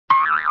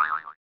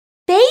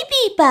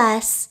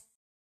BabyBus.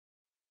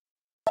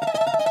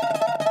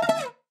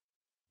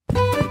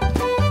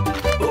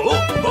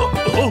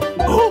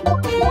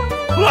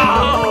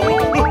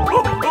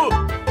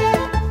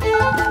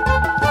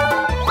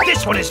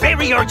 This one is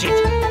very urgent.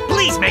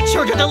 Please make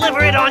sure to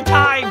deliver it on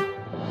time.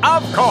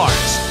 Of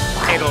course.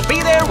 It'll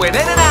be there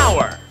within an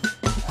hour.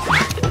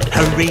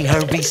 Hurry,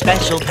 hurry,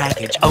 special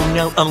package. Oh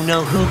no,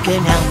 who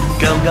can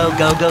help? Go, go,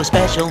 go, go,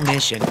 special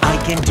mission. I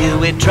can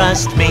do it,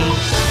 trust me.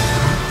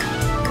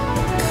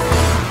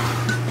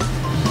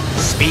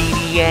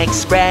 Speedy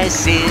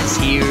Express is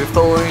here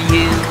for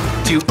you.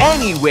 To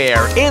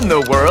anywhere in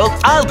the world,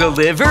 I'll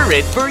deliver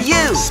it for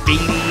you.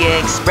 Speedy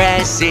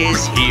Express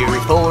is here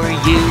for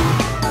you.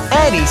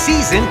 Any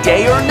season,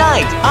 day or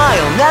night,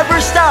 I'll never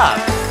stop.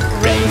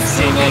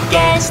 Racing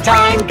against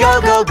time,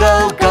 go, go,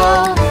 go,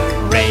 go.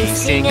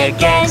 Racing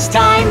against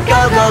time,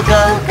 go, go,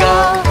 go,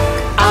 go.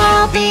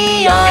 I'll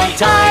be on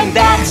time,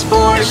 that's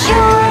for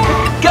sure.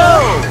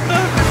 Go!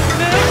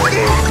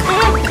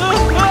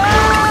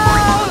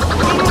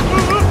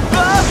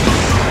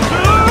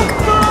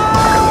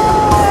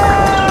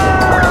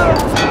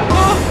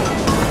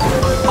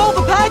 All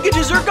the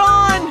packages are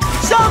gone!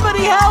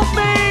 Somebody help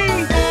me!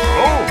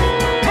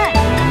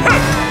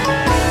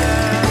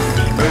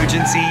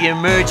 Emergency,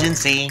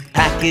 emergency,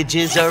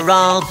 packages are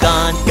all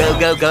gone. Go,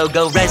 go, go,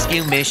 go,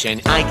 rescue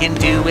mission. I can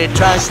do it,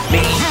 trust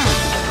me.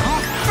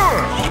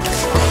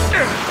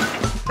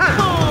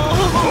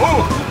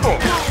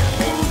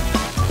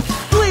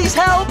 Please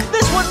help!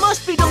 This one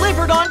must be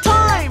delivered on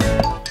time!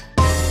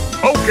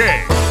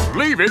 Okay,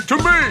 leave it to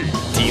me.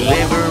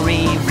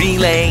 Delivery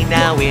relay,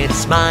 now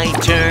it's my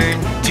turn.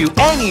 To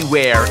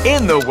anywhere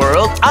in the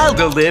world, I'll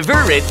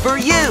deliver it for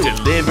you.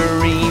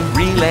 Delivery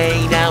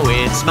relay, now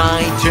it's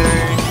my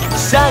turn.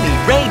 Sunny,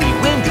 rainy,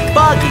 windy,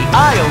 foggy,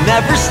 I'll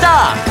never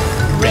stop.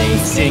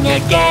 Racing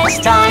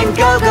against time,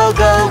 go, go,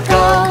 go,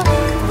 go.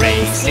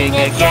 Racing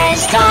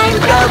against time,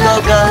 go,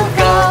 go, go,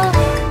 go.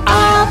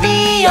 I'll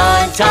be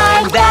on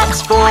time,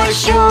 that's for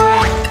sure.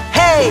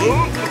 Hey!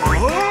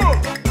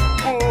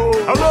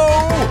 Hello?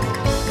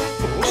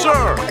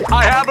 Sir,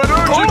 I have an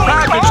urgent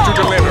package to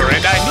deliver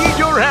and I need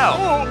your help.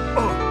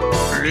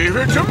 Leave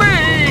it to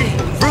me.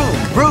 Vroom,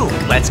 vroom,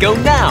 let's go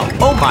now.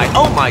 Oh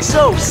my,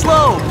 so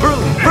slow.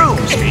 Vroom, vroom,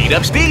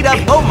 speed up,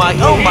 oh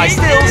my,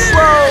 still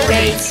slow.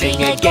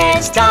 Racing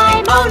against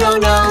time, oh no,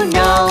 no,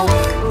 no.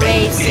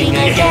 Racing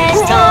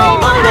against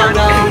time, oh no,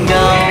 no,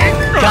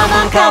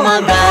 no. Come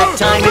on, but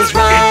time is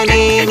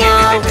running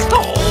out.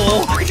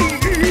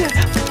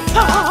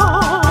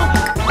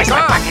 Is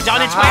my package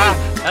on its way?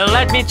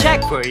 Let me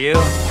check for you.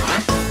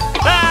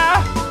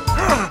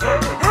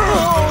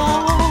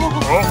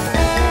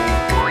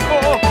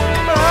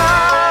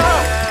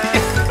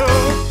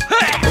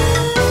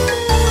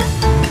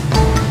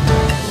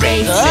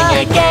 Racing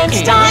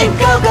against time,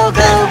 go, go,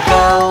 go,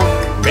 go.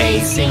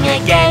 Racing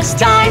against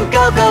time,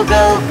 go, go,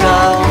 go,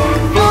 go.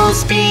 Full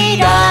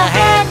speed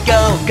ahead,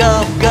 go,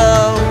 go,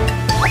 go.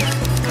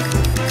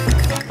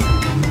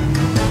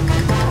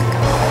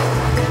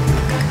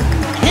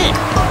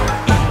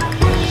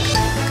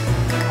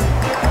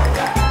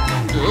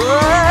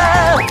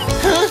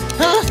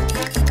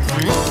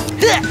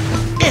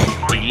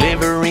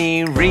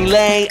 Delivery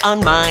relay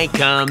on my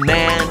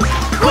command.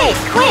 Quick,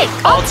 quick,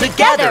 all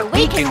together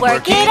we can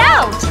work it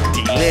out.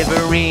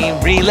 Delivery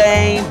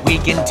relay, we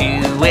can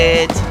do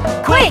it.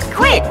 Quick,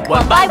 quick,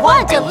 one by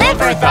one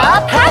deliver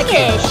the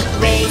package.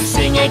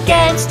 Racing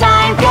against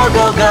time, go,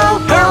 go, go,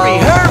 go. Hurry,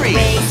 hurry.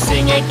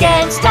 Racing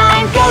against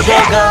time, go, go,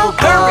 go,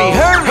 go. Hurry,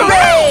 hurry.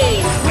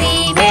 Hooray!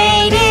 We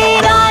made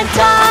it on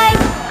time.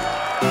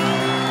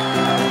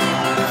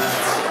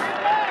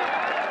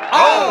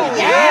 Oh,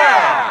 yeah!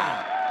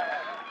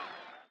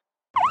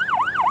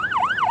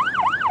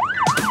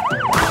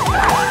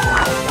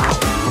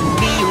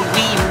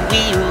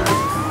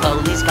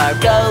 Police car,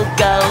 go,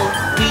 go.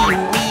 Wee-oo,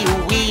 wee-oo,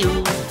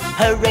 wee-oo.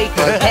 Hooray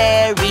for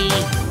Harry.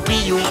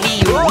 Wee-oo,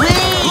 wee-oo,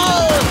 wee-oo.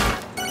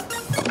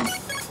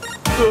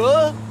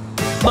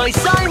 My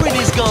siren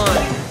is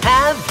gone.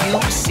 Have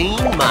you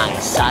seen my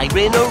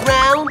siren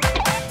around?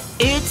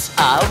 It's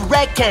a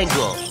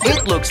rectangle.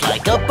 It looks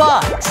like a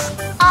box.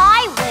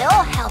 I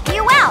will help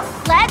you out.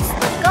 Let's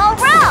look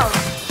around.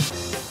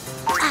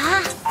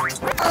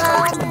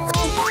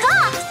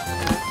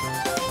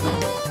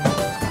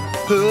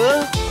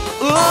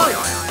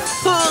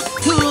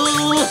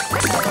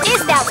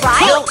 Is that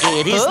right? No,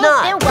 it is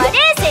not. Then what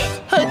is it?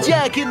 A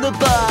jack in the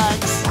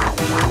box.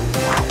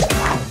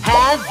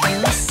 Have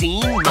you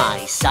seen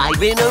my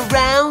siren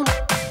around?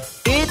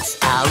 It's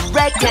a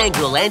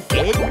rectangle and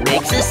it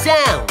makes a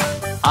sound.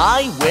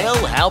 I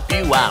will help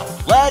you out.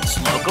 Let's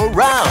look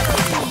around.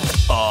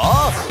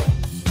 Oh!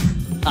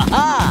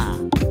 Aha!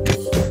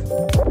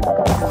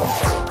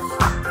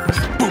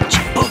 Booch,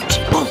 booch,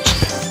 booch.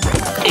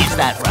 Is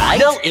that right?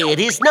 No, it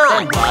is not.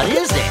 Then what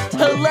is it?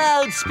 A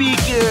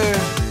loudspeaker.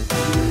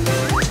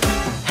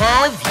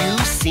 Have you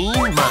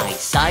seen my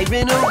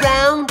siren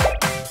around?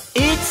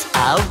 It's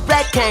a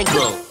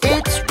rectangle.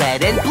 It's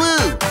red and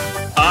blue.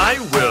 I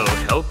will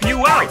help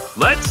you out.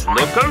 Let's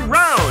look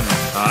around.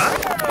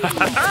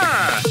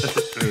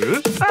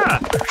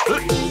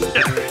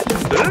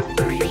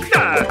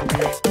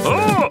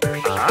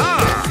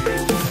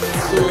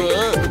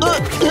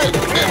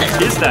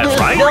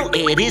 No,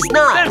 it is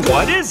not. Then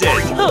what is it?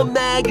 A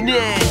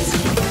magnet.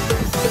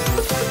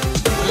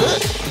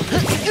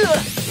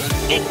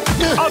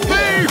 A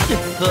thief!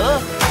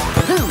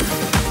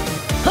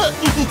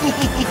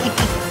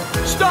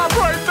 Stop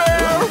right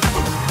there!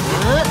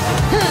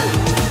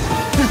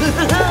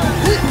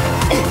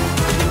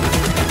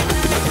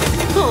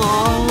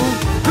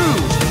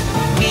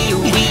 Wee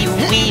wee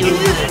wee.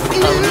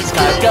 Police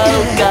car, go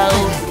go.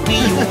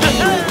 Wee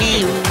wee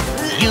wee.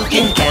 You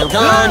can count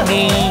on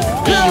me.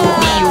 Wee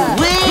wee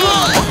wee.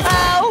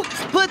 Ow!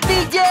 Put me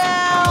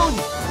down.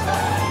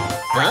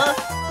 Huh?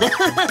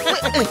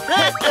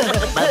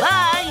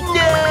 Bye-bye!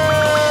 No!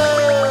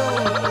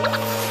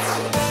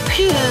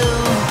 Phew!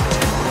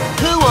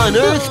 Who on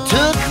earth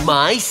took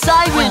my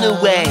siren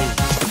away?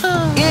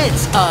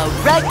 It's a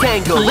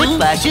rectangle. It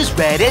flashes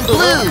red and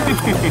blue.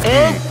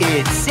 And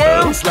it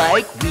sounds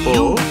like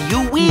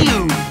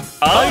wee-oo-wee-oo.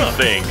 I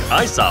think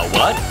I saw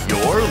what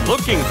you're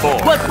looking for.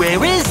 But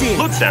where is it?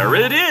 Look, there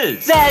it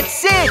is.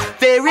 That's it!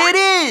 There it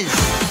is!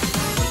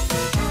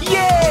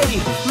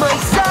 Yay! My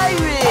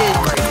siren!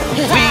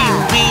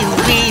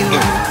 Wee-oo-wee-oo-wee-oo.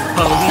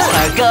 Police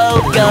car,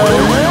 go, go!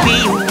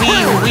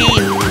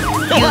 Wee-oo-wee-oo-wee-oo.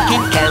 You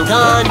can count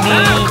on me!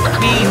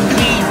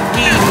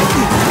 Wee-oo-wee-oo-wee-oo.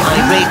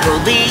 I'm a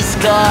police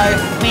car!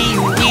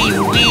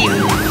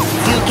 Wee-oo-wee-oo-wee-oo.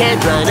 You can't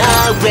run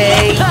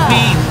away!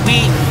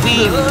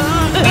 Wee-oo-wee-oo-wee-oo.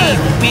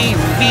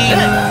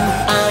 Wee-oo-wee-oo-wee-oo.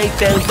 I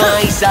found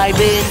my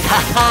siren!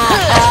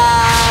 Ha-ha-ha!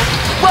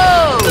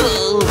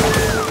 Whoa!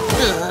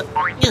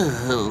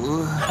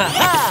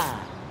 Ha-ha!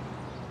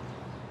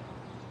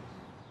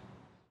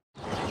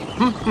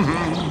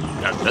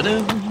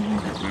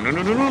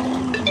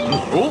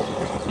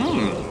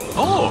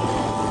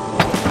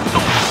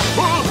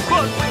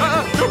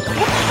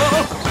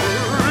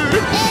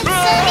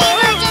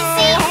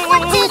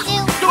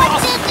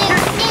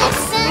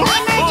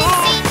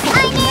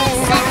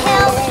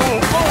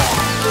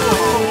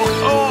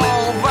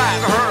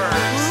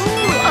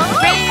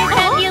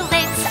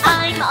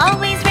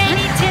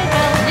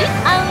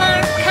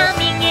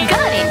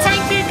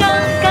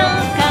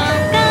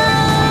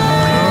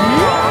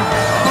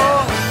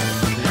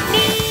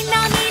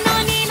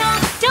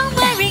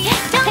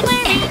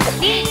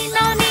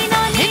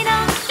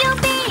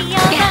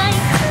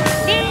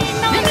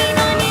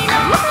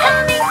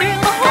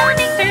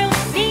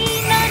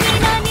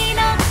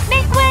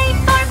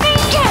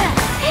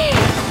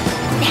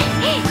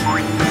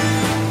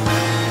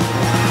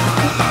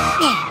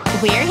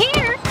 We're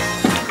here.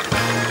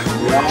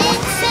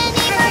 It's an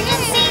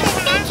emergency.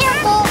 Be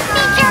careful.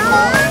 Be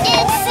careful.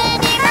 It's an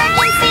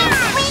emergency.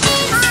 We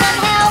need some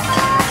help.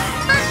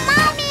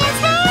 Mommy is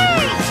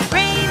hurt.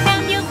 Brave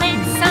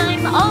ambulance,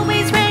 I'm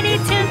always ready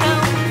to go.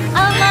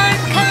 Alarm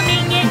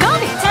coming in. Got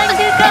it. Time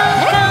to go,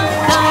 go,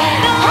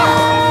 go, go.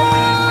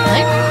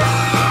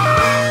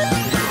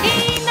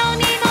 Nino,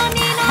 Nino,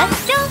 Nino.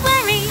 Don't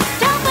worry,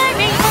 don't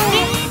worry.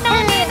 Nino,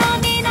 Nino,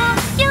 Nino.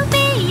 You'll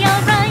be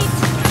alright.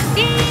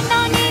 Nino,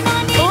 Nino,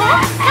 Nino.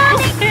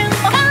 Coming through,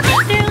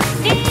 coming through.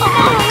 Nino,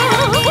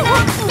 Nino, Nino.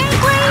 Make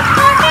way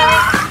for me.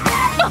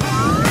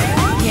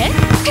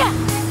 Yeah.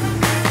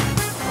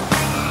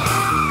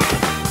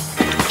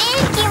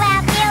 Thank you,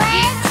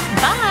 ambulance.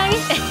 Bye.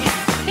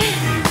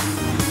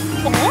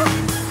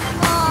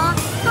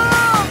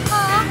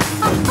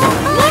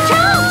 Watch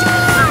out!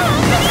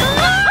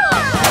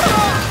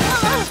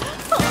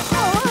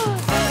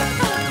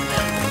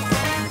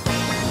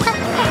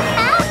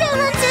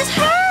 Ambulance is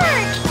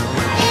hurt.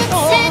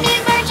 It's an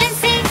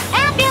emergency.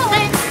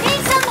 Ambulance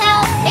needs some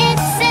help.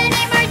 It's an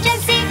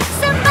emergency.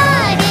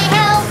 Somebody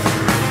help.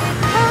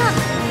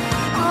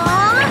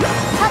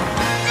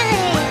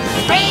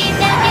 Brave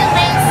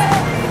ambulance,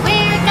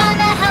 we're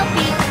gonna help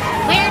you.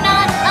 We're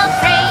not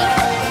afraid.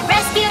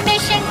 Rescue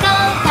mission, go,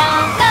 go,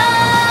 go.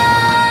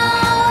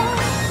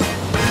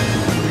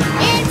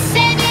 It's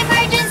an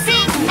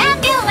emergency.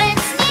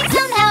 Ambulance needs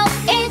some help.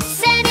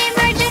 It's an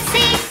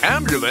emergency.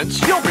 Ambulance,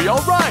 you'll be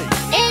all right.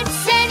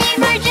 It's an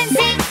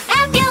emergency.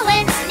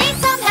 Ambulance needs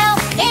some help.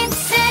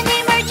 It's an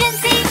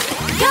emergency.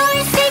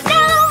 You're safe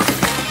now.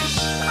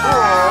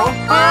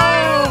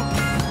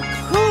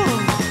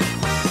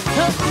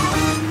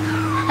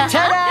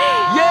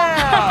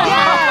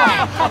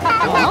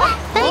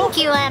 Thank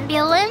you,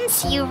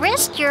 ambulance. You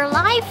risked your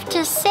life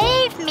to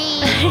save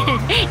me.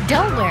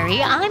 Don't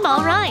worry, I'm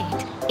all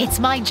right. It's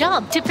my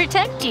job to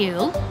protect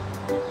you.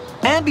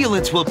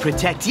 Ambulance will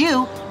protect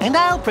you, and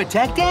I'll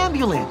protect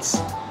ambulance.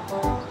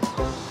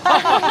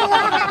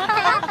 La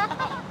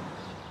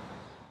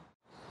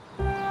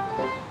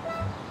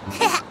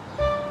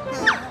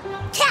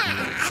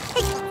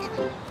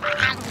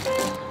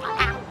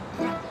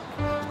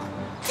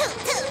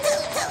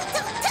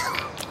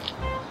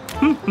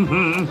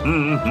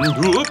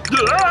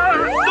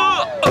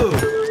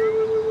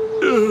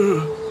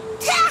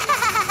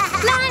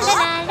la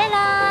la la la la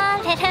la.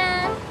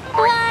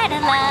 What a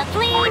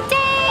lovely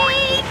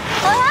day!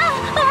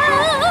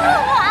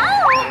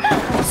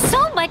 So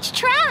much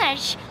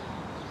trash.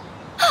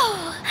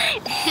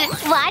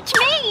 Watch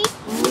me!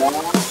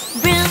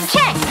 Broom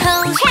check,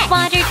 hose check,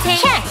 water tank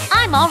check.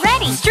 I'm all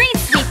ready. Street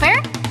sweep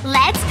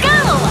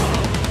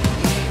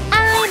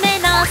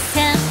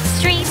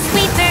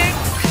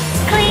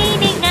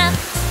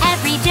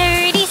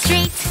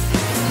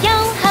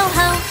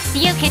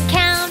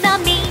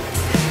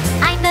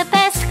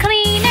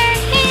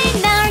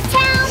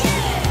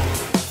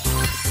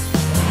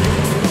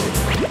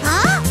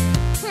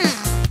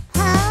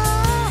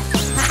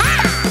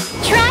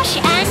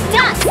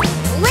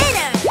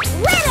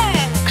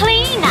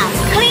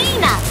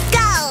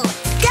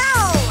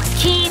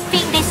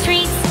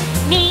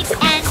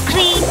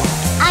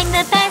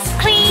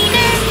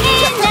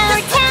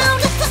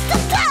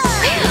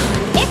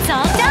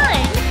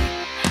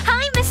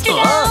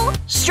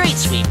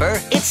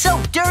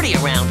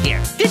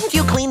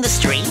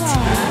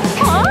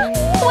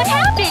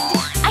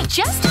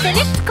just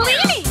finished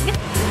cleaning.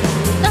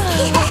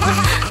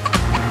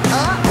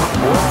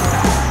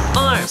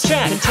 Arms,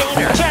 check.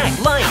 Container, check.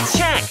 Lights,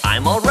 check.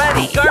 I'm all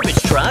ready.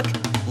 Garbage truck,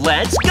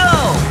 let's go.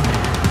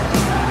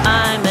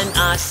 I'm an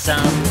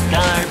awesome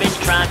garbage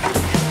truck,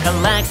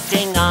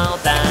 collecting all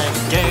the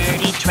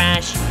dirty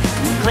trash.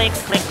 Click,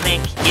 click,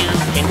 click, you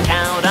can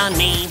count on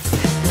me.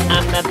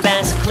 I'm the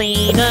best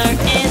cleaner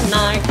in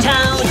our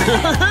town.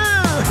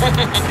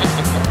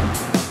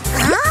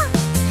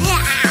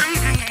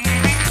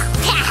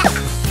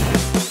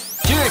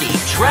 Dirty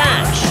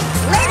trash.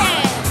 Litter!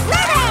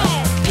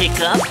 Pick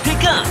up,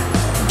 pick up.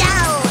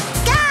 Go!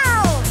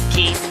 Go!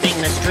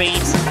 Keeping the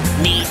streets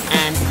neat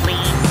and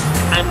clean.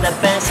 I'm the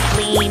best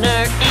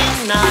cleaner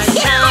in our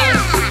town.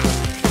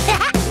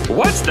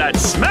 What's that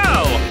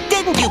smell?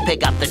 Didn't you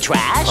pick up the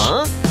trash?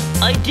 Huh?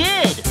 I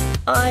did.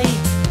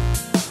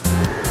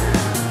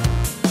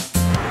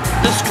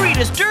 The street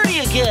is dirty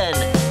again.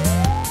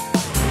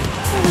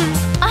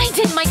 I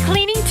did my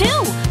cleaning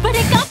too, but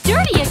it got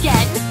dirty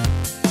again.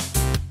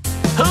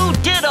 Who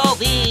did all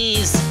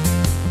these?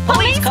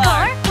 Police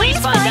car, please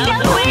find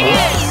out who it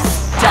is.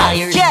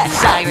 Tires, check.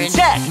 Sirens,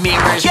 check.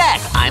 Mirrors,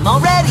 check. I'm all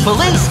ready.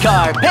 Police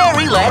car,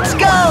 Perry, let's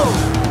go.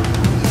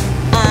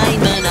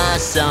 I'm an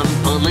awesome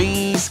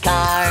police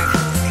car.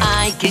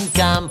 I can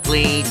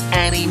complete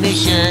any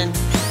mission.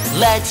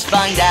 Let's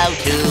find out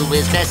who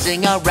is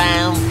messing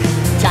around.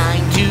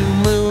 Time to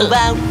move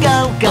out.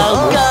 Go,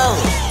 go, go.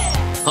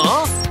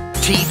 Huh?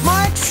 Teeth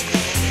marks?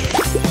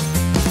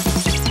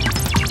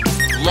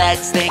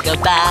 Let's think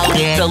about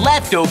it. The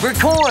leftover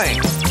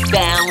corn.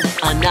 Found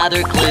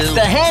another clue.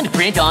 The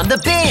handprint on the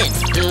bin.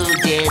 Who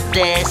did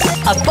this?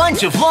 A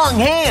bunch of long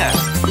hair.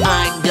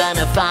 I'm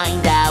gonna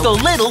find out. The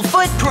little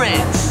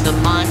footprints. The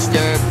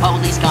monster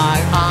police car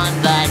on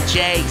the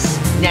chase.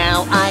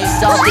 Now I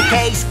solved the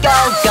case.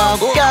 Go, go,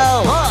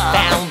 go.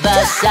 Found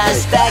the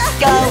suspect.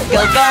 Go,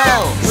 go,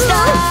 go.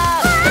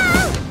 Stop!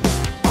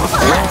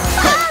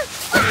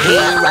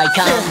 Here I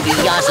come,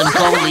 the awesome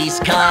police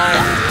car.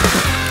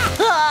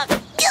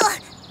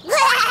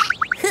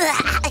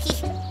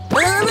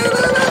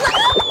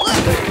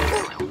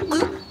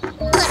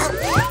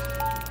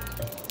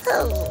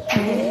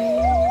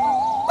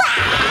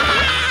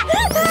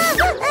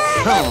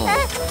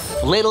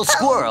 Little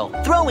squirrel,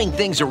 throwing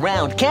things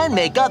around can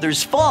make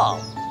others fall.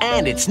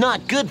 And it's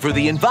not good for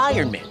the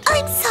environment.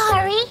 I'm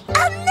sorry.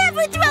 I'll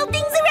never throw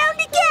things around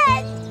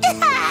again.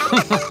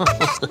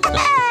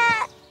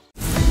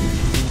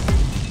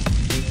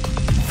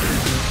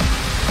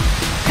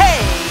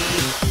 Hey!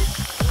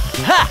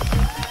 Ha!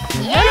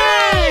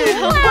 Yay!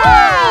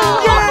 Wow!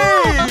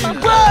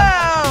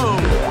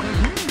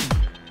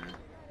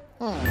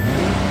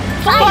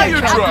 Fire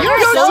truck,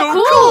 you're so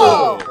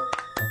cool!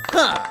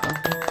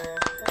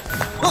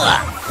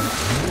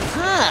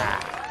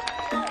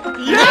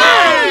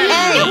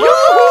 Hey!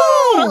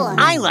 Woohoo!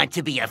 I want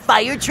to be a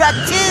fire truck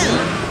too.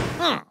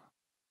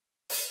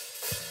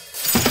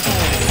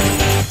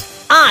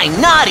 I'm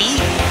naughty.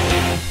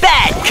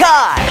 Bad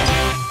car.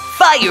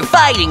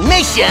 Firefighting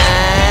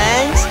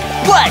missions.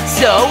 What's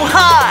so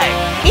hard?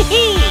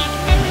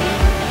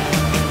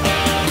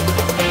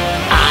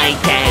 I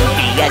can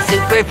be a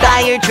super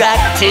fire truck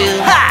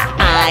too. Ha!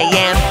 I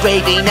am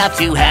brave enough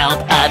to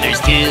help others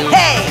too.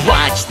 Hey!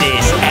 Watch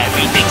this,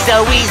 everything's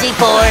so easy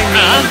for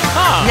me.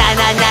 Na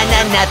na na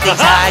na,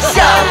 nothing's hard,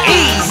 so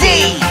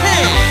easy.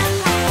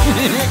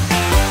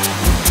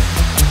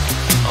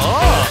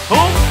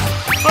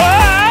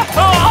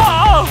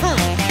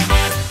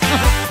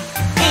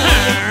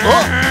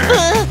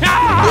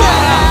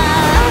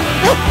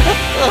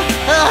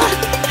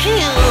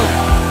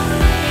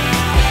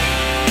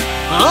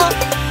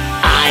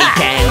 I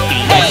can be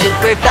a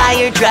super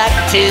fire truck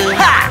too.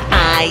 Ha!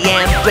 I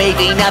am brave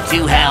enough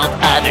to help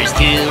others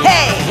too.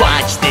 Hey!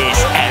 Watch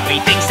this,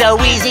 everything's so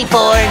easy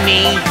for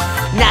me.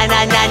 Na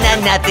na na na,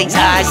 nothing's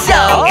hard,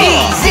 so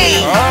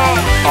easy.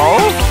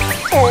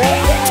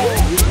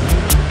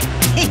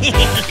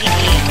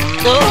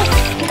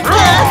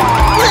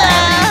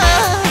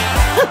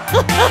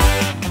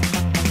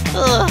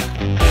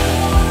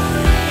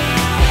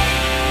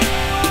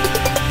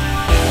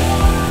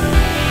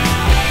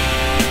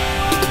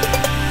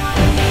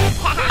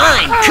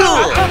 I'm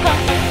cool!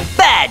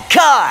 Bad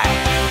car!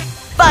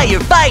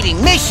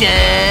 Firefighting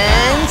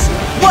missions!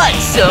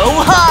 What's so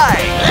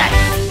hard?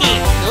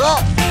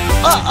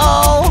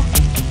 Uh-oh!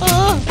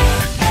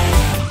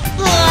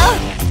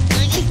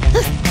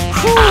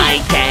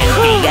 I can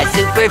be a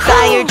super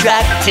fire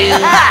truck too.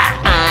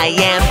 I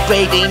am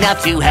brave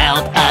enough to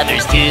help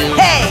others too.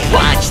 Hey!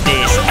 Watch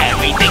this,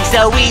 everything's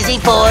so easy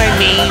for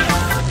me.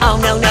 Oh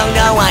no, no,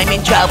 no, I'm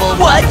in trouble.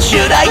 What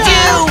should I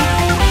do?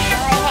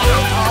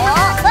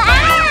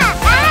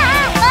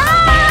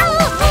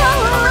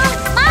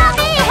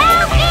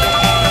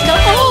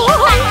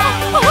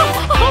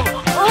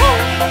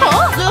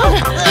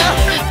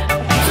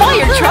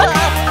 Fire truck,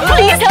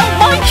 please help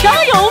my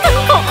child!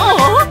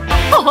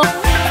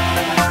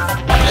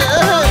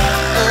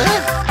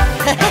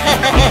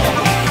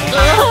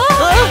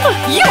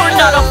 You're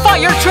not a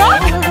fire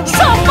truck!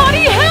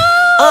 Somebody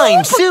help!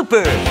 I'm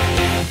super!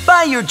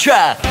 Fire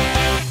truck!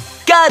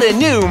 Got a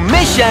new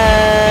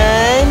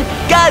mission!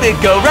 Gotta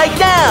go right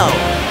now!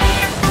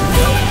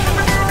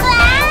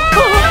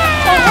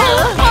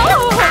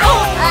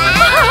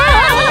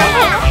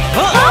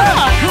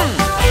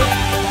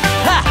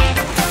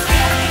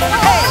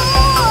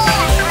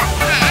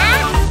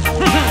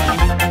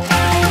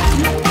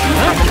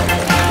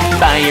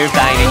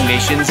 Firefighting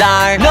missions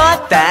are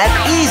not that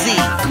easy.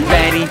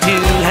 Ready to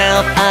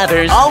help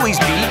others, always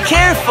be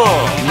careful.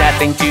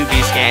 Nothing to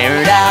be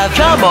scared of.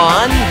 Come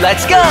on,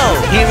 let's go.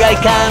 Here I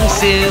come,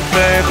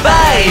 super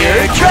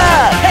fire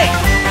truck. Hey!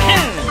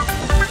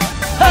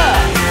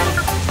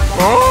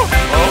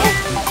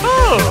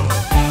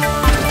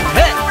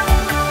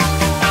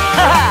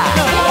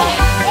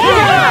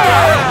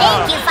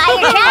 Thank you,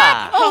 fire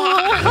truck.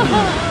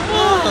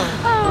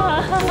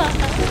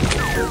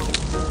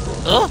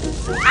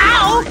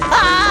 Ow!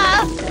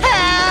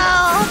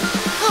 Help!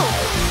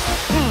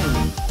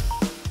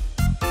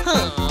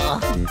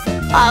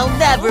 I'll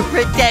never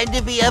pretend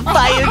to be a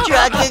fire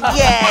truck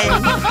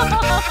again.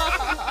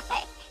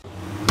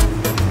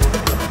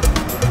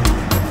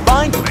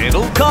 Find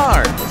little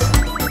cars.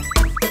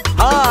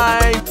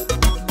 Hi!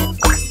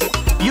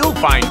 You'll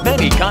find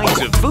many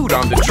kinds of food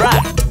on the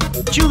track.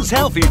 Choose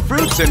healthy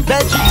fruits and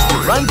veggies to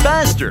run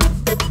faster.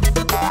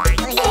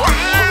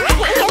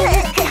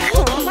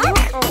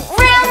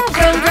 Vroom,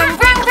 vroom, vroom,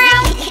 vroom,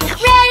 vroom.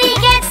 Ready,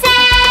 get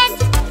set.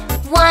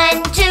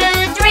 1, 2,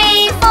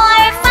 3,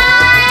 4, 5.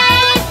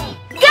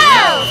 Go!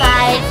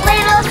 5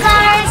 little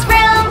cars.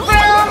 Vroom,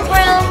 vroom,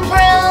 vroom,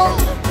 vroom.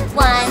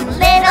 1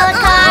 little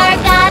car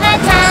got a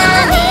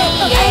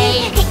tummy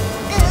ache.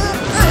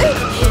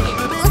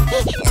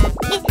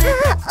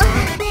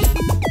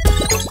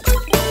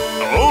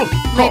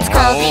 Let's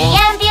call the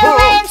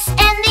ambulance,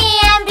 and the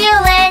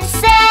ambulance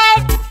said,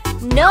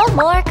 no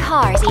more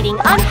cars eating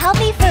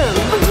unhealthy food.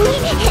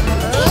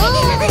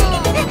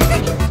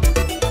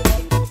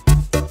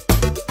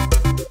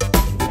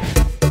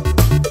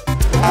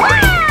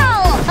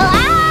 Wow!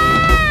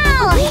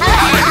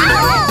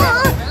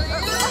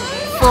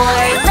 4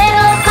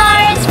 little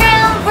cars,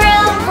 vroom,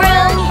 vroom,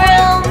 vroom,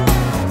 vroom.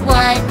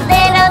 1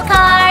 little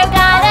car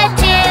got a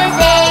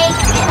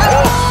toothache.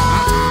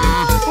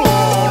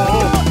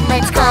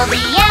 Let's call the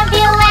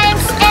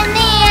ambulance, and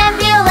the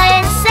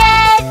ambulance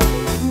said,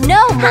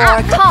 no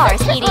more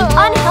cars eating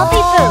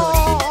unhealthy food.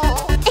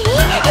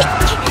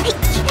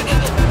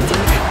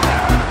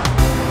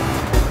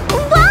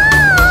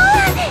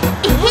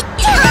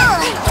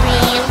 3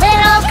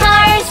 little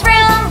cars,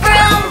 vroom,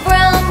 vroom,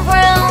 vroom,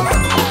 vroom.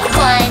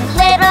 1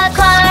 little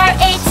car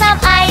ate some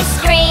ice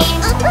cream.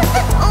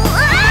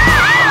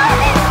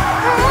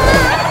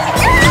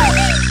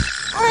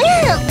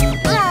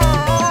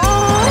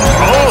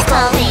 Let's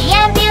call the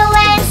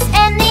ambulance,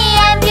 and the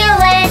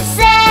ambulance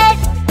said,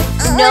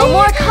 no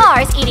more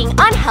cars eating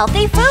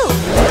unhealthy food.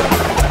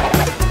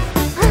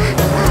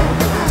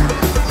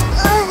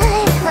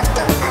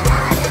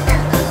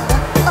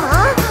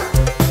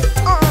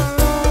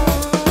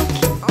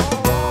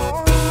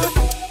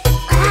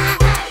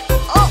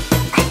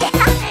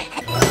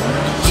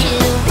 Two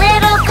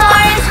little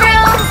cars,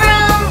 vroom,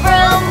 vroom,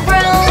 vroom,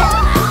 vroom.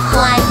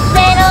 1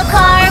 little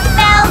car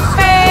felt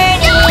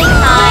burning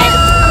hot.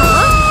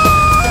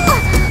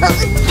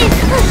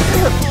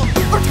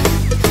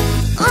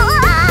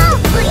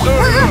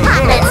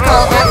 Let's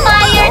call the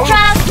fire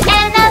truck,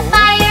 and the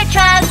fire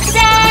truck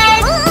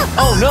said,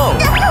 Oh no!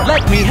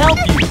 Let me help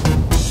you!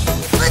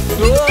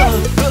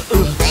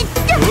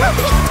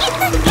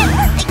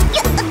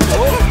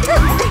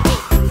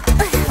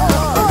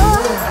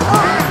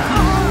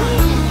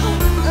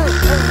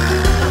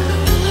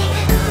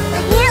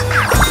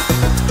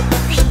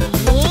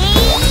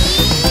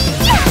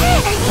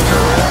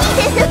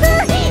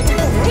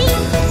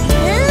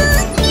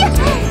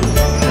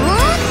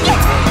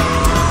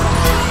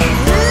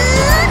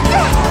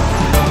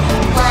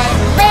 One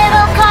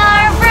little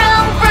car,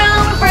 vroom,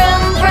 vroom,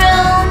 vroom,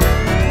 vroom.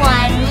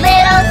 1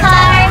 little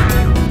car.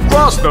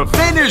 Cross the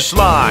finish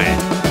line!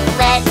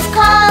 Let's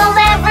call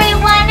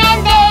everyone,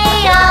 and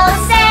they all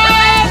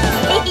said,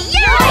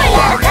 you're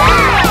the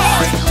best!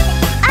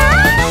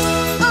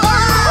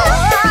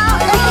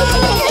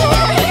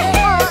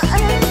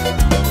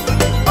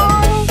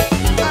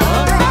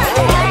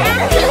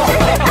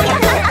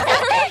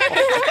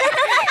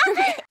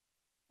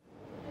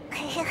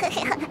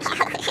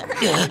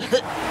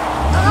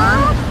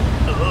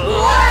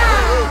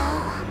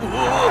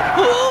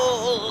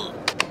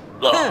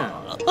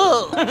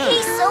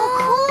 He's so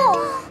cool!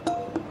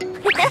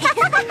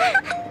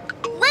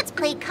 Let's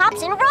play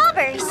cops and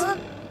robbers!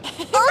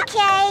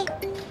 Okay!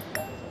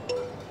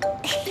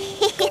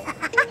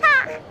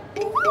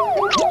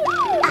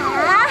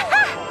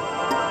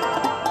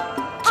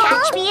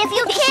 Catch me if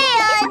you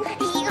can!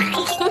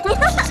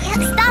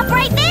 Stop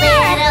right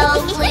there!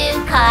 Little blue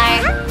car,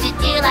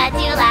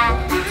 do-do-la-do-la,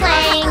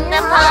 playing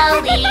the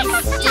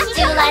police,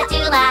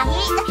 do-do-la-do-la.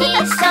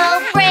 He's so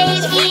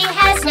brave, he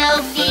has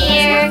no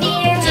fear.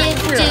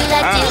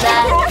 Do-do-la-do-la,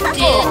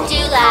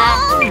 do-do-la.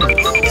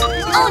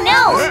 Oh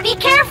no, be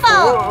careful!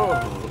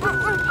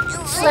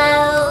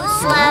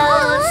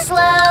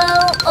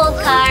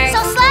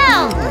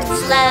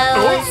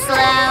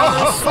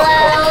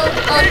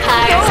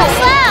 cars so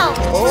slow.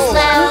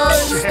 Slow,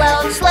 slow,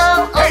 slow.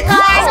 Oh,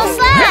 cars so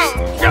slow.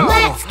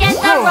 Let's get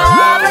the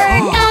robber.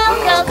 Go,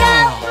 go, go.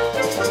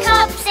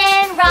 Cops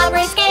and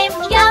robbers game.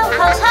 Yo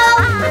ho ho.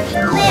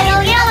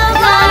 Little yellow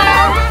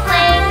car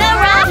playing the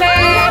robber.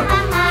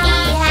 He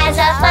has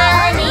a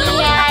funny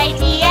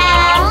idea.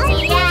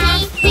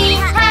 Hee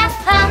ha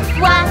ha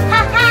wah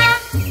ha ha.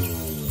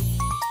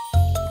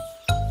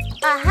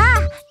 Aha!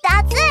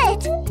 That's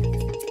it!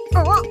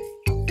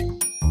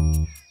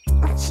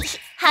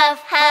 Huff,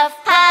 huff,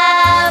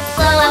 puff,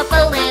 blow up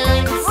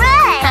balloons.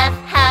 Red! Huff,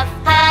 huff,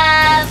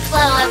 puff,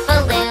 blow up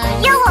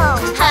balloons. Yellow!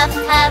 Huff,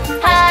 huff,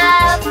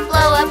 puff,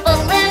 blow up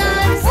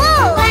balloons.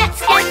 Blue!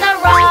 Let's get the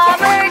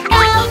robber.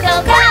 Go, go,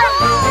 go.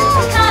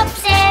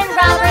 Cops and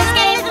robbers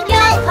game.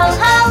 Yo ho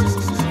ho.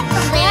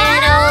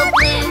 Little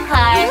blue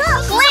car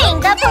playing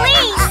the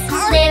police.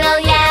 Little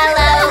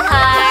yellow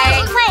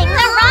car playing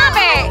the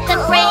robber. The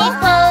brave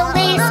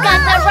police got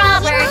the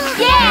robber.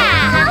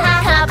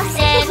 Yeah! Cops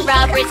and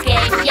robbers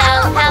game. Yo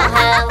ho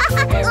ho.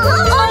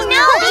 Oh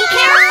no! Be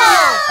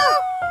careful!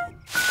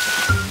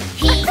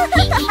 Hee hee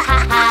hee ha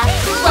ha.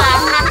 Wah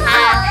ha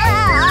ha.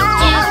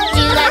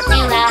 Do la do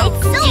la.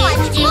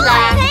 Do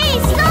la.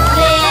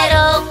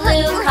 Little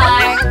blue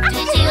car.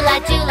 Do la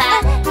do la.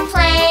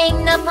 Playing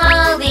the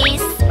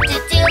police.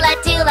 Do la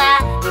do la.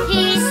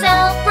 He's so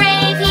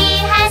brave. He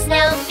has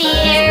no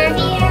fear.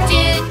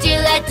 Do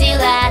la do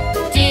la.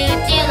 Do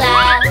la.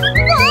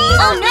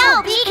 Oh no!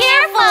 Be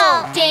careful!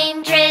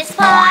 Dangerous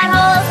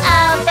potholes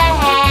up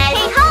ahead.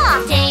 Hey, Hawk!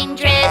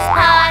 Dangerous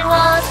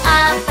potholes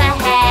up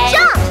ahead.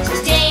 Jump!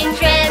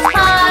 Dangerous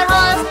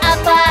potholes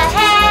up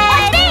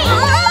ahead.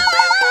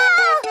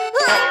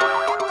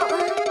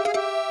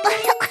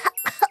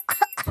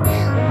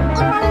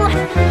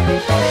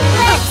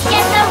 Let's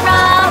get the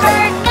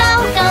robber. Go,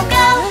 go,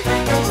 go.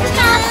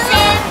 Cops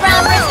and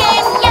robbers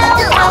game. Yo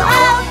ho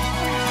ho.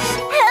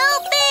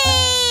 Help me!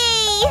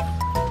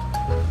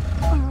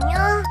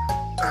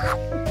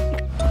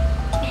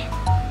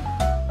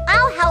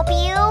 I'll help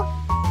you.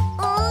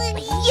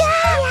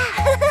 Yeah!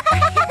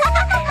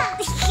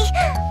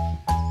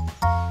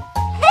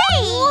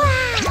 Hey!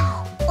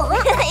 Wow!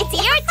 It's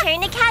your turn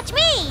to catch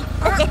me.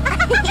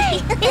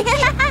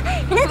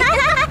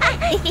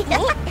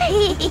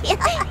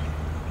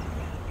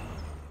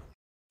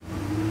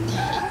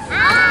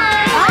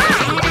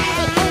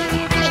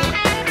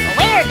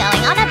 We're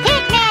going on a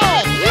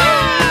picnic!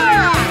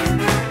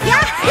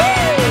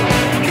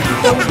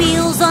 The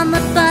wheels on the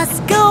bus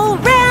go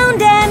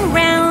round and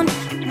round,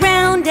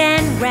 round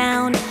and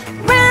round,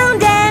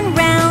 round and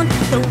round.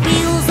 The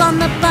wheels on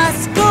the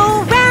bus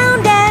go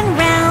round and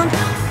round,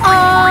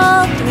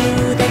 all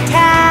through the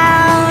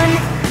town.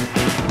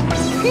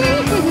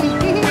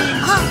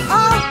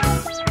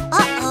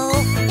 Uh-oh,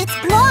 it's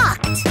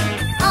blocked.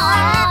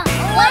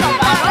 What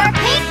about our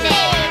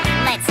picnic?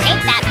 Let's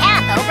take that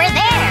path over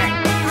there.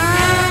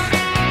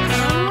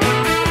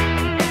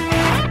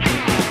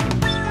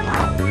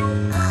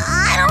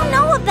 I don't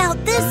know about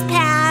this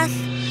path.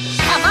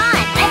 Come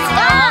on, let's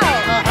go.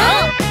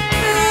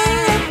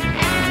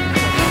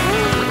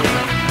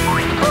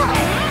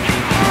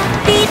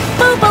 Beep,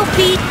 boop, boop,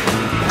 beep.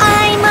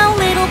 I'm a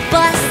little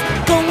bus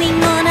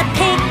going on a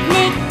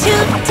picnic.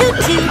 Toot, toot,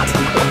 toot.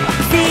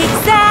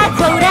 Zigzag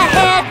road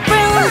ahead.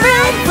 Vroom,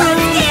 vroom, vroom.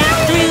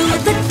 Through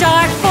the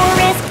dark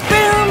forest.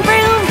 Vroom,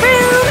 vroom,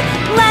 vroom.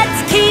 Let's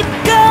keep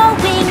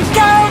going.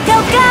 Go, go,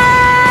 go.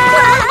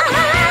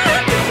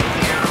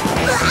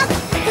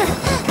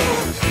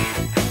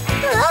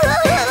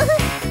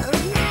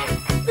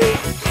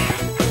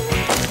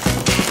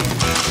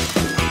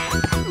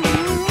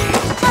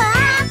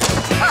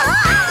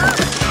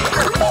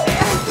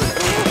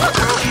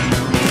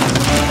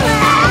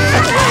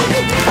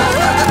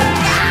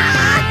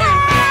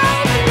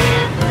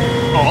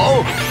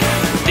 Oh,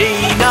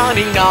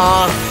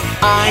 dee-na-dee-na,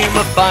 I'm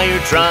a fire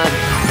truck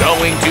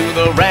going to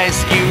the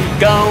rescue.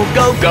 Go,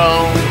 go,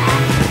 go.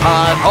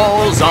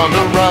 Potholes on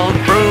the road.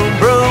 Vroom,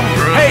 vroom,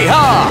 vroom. Hey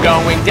ha!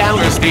 Going down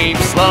a steep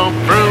slope.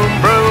 Vroom,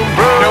 vroom,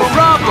 vroom. No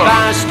problem.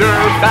 Faster,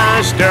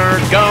 faster.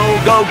 Go,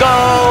 go,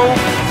 go.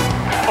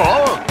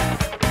 Oh.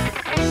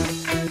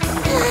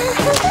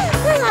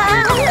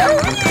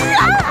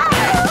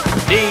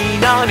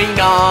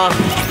 Dee-na-dee-na,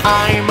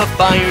 I'm a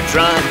fire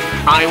truck.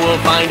 I will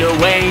find a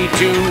way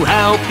to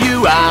help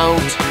you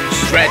out.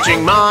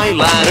 Stretching my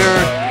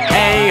ladder.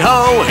 Hey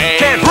ho, hey.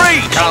 Can't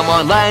reach. Come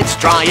on, let's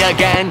try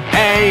again.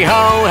 Hey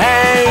ho,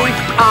 hey.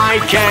 I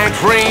can't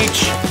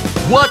reach.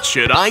 What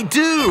should I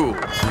do?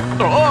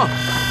 Oh.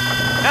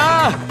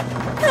 Ah.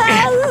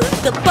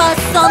 The bus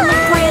on the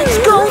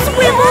bridge goes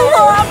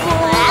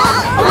wibble-wobble.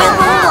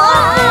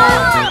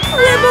 Wibble-wobble.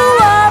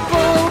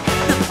 Wibble-wobble.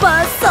 The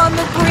bus on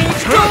the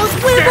bridge goes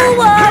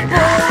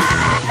wibble-wobble.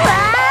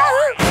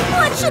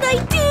 What should I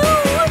do?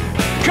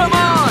 Come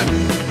on.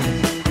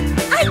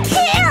 I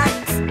can't!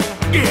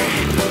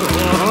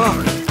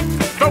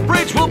 The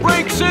bridge will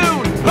break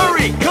soon.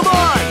 Hurry, come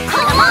on.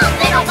 Come on,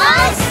 little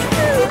bus.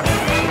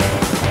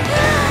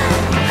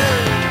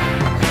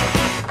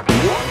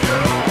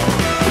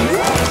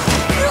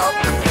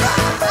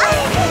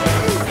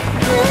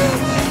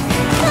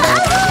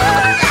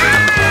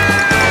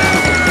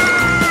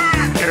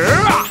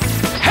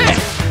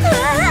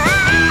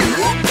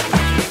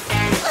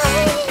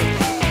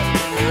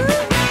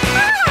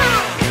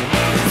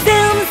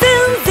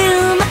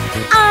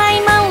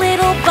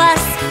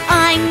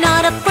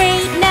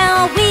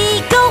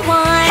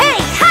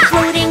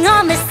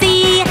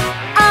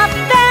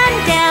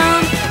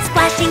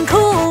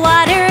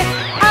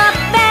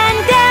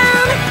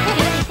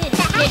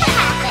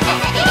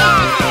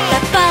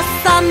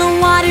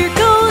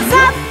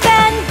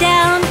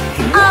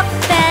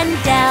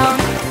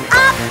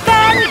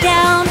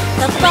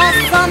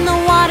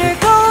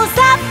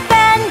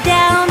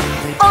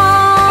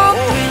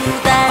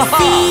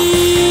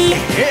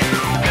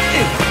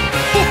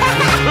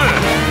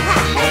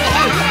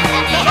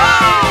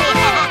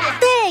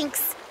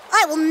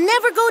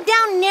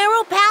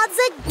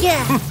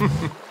 Wow!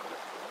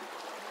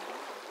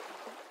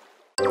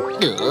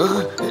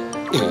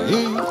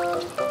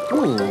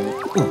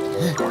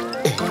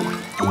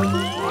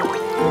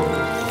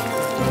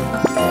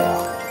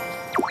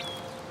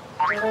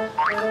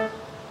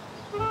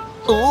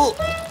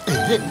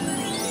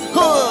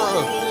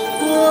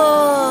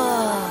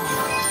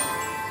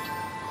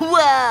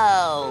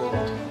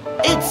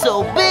 It's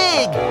so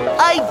big!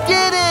 I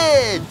did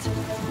it!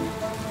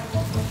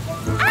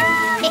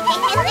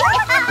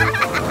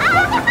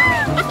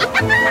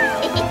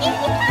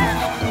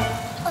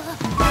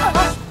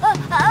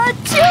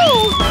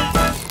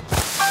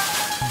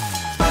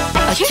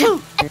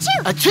 Achoo! Achoo!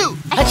 Achoo!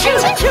 Achoo!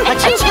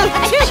 Achoo!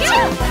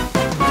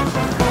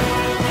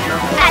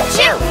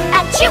 Achoo!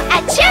 Achoo!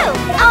 Achoo!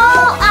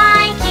 Oh,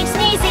 I keep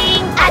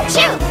sneezing.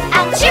 Achoo!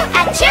 Achoo!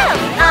 Achoo!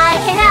 I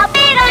can't help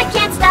it, I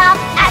can't stop.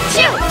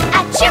 Achoo!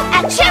 Achoo!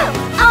 Achoo!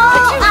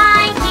 Oh,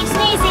 I keep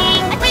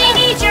sneezing. We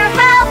need your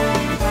help.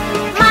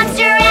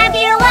 Monster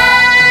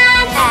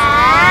ambulance!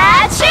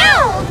 Achoo!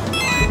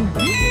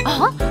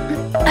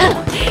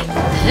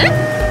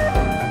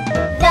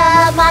 The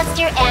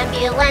monster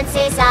ambulance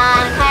is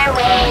on her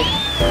way.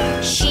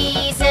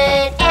 She's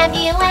an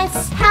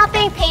ambulance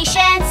helping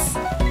patients.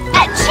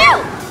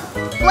 Achoo!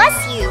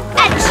 Bless you!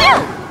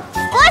 Achoo!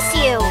 Bless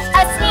you!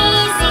 A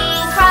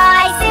sneezing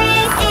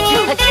crisis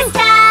in this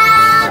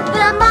town.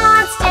 The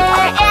monster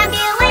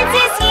ambulance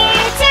is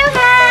here to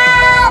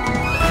help.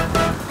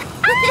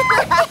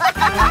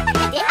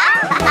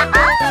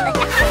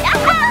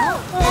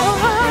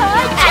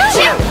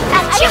 Achoo!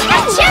 Achoo!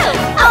 Achoo!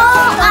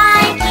 Oh, I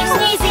keep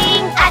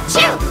sneezing.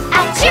 Achoo!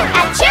 Achoo!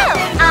 Achoo!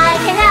 I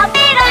can't help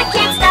it, I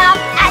can't stop.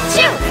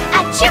 Achoo!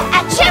 Achoo!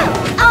 Achoo!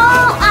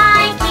 Oh,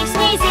 I keep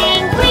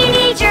sneezing. We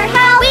need your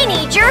help. We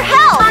need your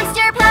help.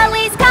 Monster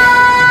police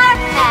car.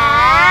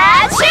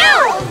 Achoo!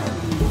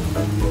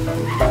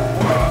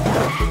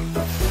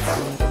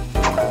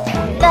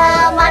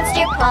 The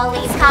monster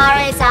police car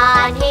is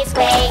on his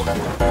way.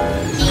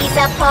 He's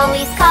a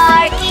police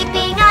car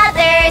keeping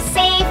others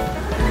safe.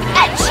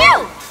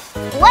 Achoo!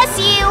 Bless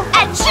you!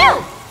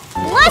 Achoo!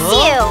 Bless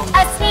you!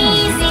 A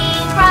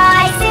sneezing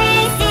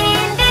crisis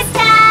in this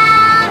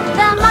town.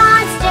 The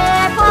monster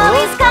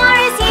police car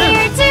is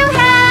here to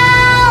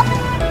help.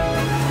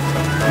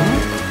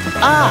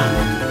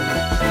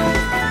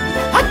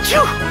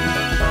 Achoo!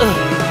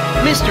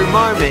 Mr.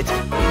 Marmot.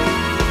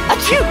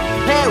 Achoo!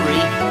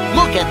 Harry,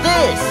 look at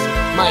this!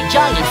 My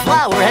giant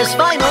flower has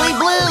finally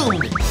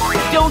bloomed!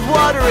 Don't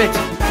water it!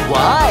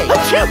 Why?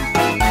 Achoo!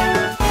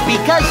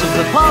 Because of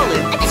the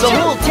pollen, the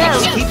whole town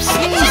keeps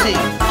sneezing!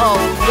 Oh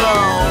no!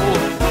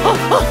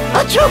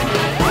 Achoo!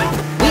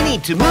 We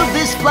need to move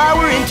this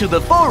flower into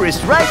the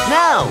forest right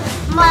now!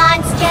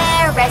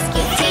 Monster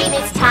rescue team,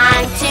 it's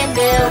time to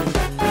move.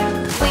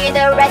 We're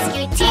the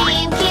rescue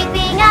team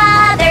keeping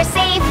others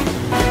safe.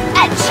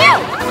 Achoo!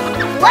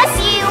 Bless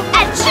you!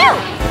 Achoo!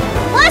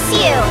 Bless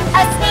you!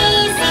 A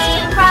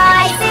sneezing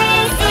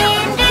crisis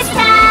in this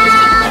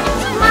town.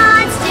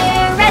 Monster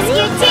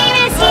rescue team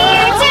is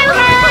here to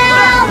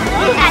help.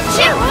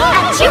 Achoo!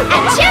 Achoo!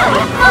 Achoo!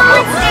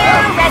 Monster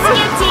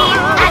rescue team.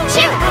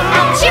 Achoo!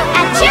 Achoo!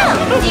 Achoo!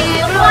 Do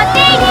what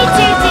they need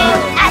to do.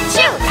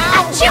 Achoo!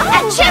 Achoo!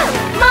 Achoo!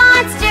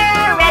 Monster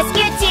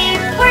rescue team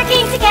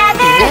working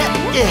together.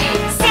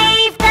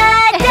 Save the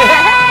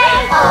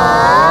day!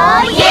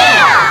 Oh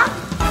yeah!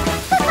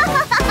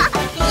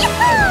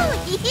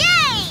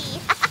 Yay!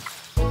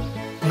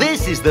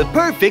 This is the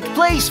perfect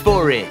place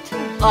for it!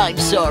 I'm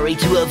sorry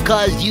to have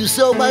caused you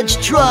so much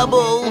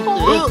trouble!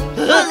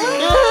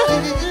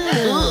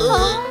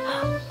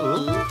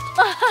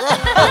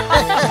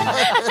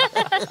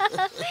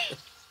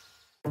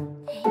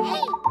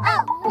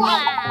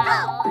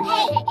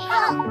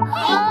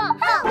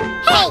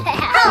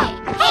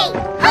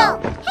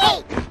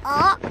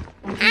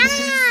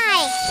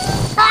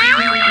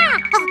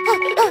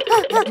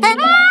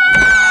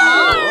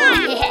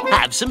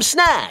 Have some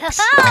snacks!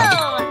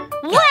 Oh!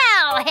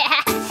 Wow!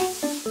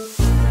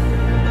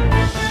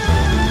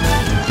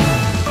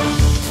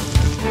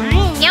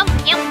 Yum,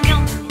 yum,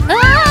 yum.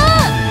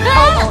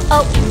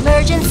 Oh,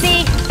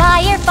 emergency!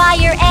 Fire,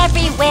 fire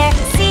everywhere!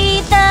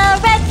 See the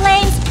red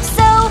flames!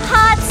 So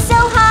hot, so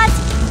hot!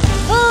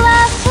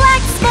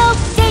 Black smoke!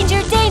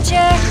 Danger,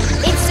 danger!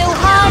 It's so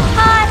hot,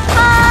 hot,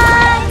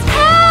 hot!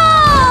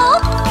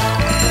 Help!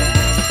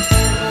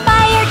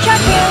 Fire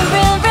truck, room,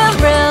 room, room,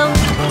 room!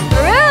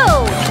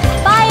 Room!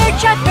 Fire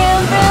truck,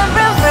 room, room,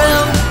 room,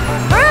 room!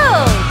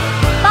 Room!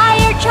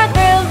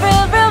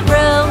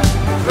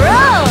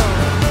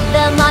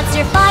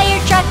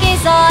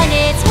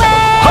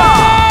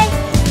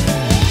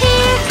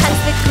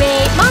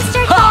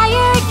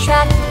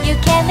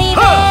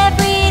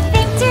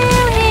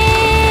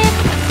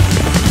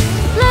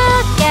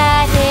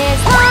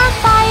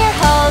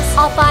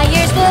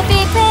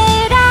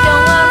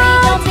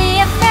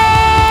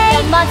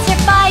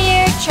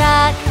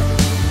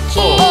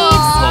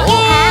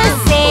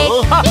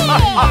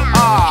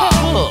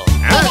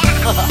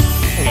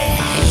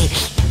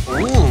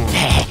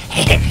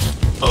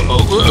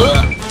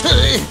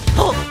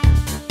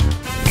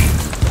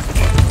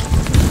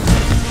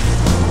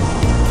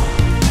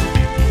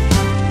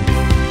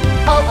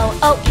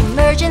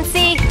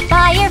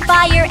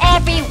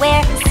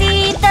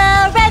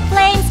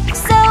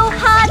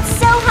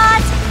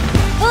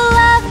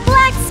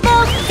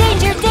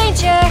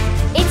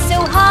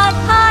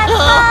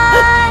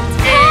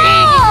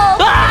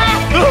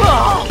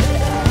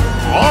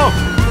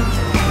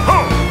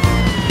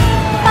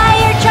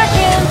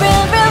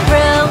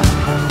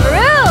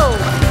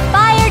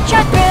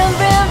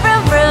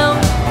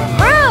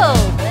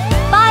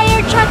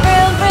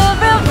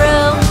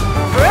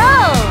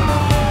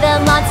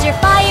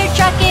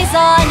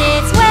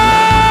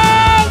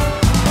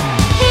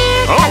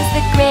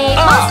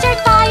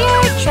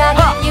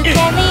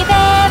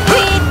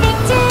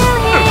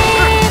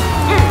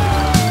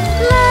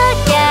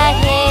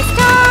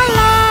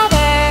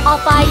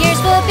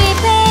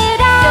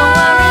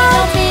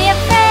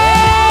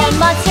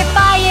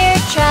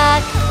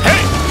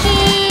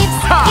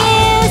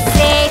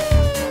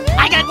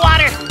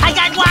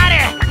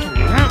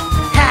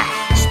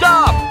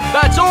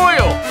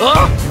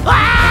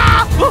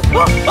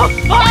 Oh,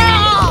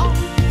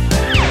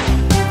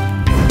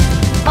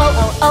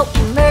 oh, oh,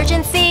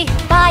 emergency!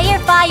 Fire,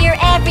 fire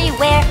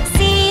everywhere!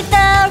 See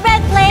the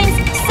red flames!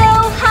 So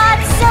hot,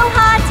 so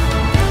hot!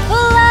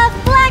 Full of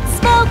black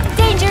smoke!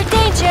 Danger,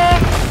 danger!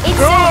 It's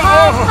so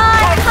hot,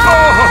 hot,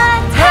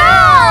 hot!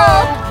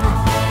 Help!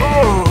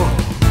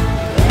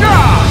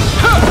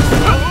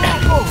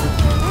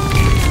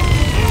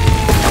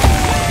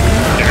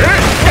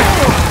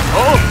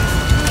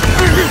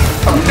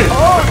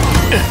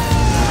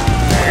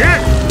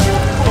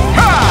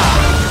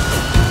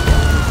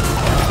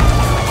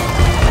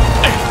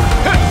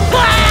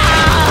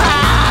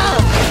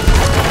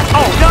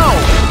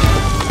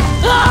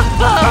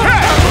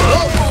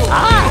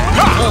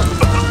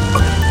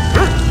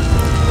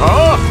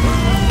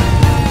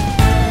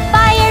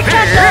 Fire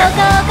truck, go,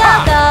 go, go,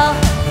 go!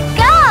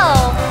 Go!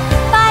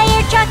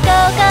 Fire truck, go,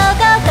 go,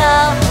 go, go!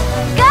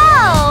 Go!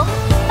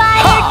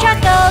 Fire truck,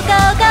 go,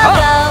 go, go,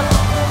 go!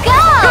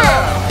 Go!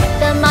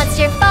 The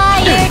monster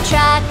fire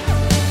truck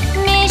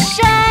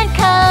mission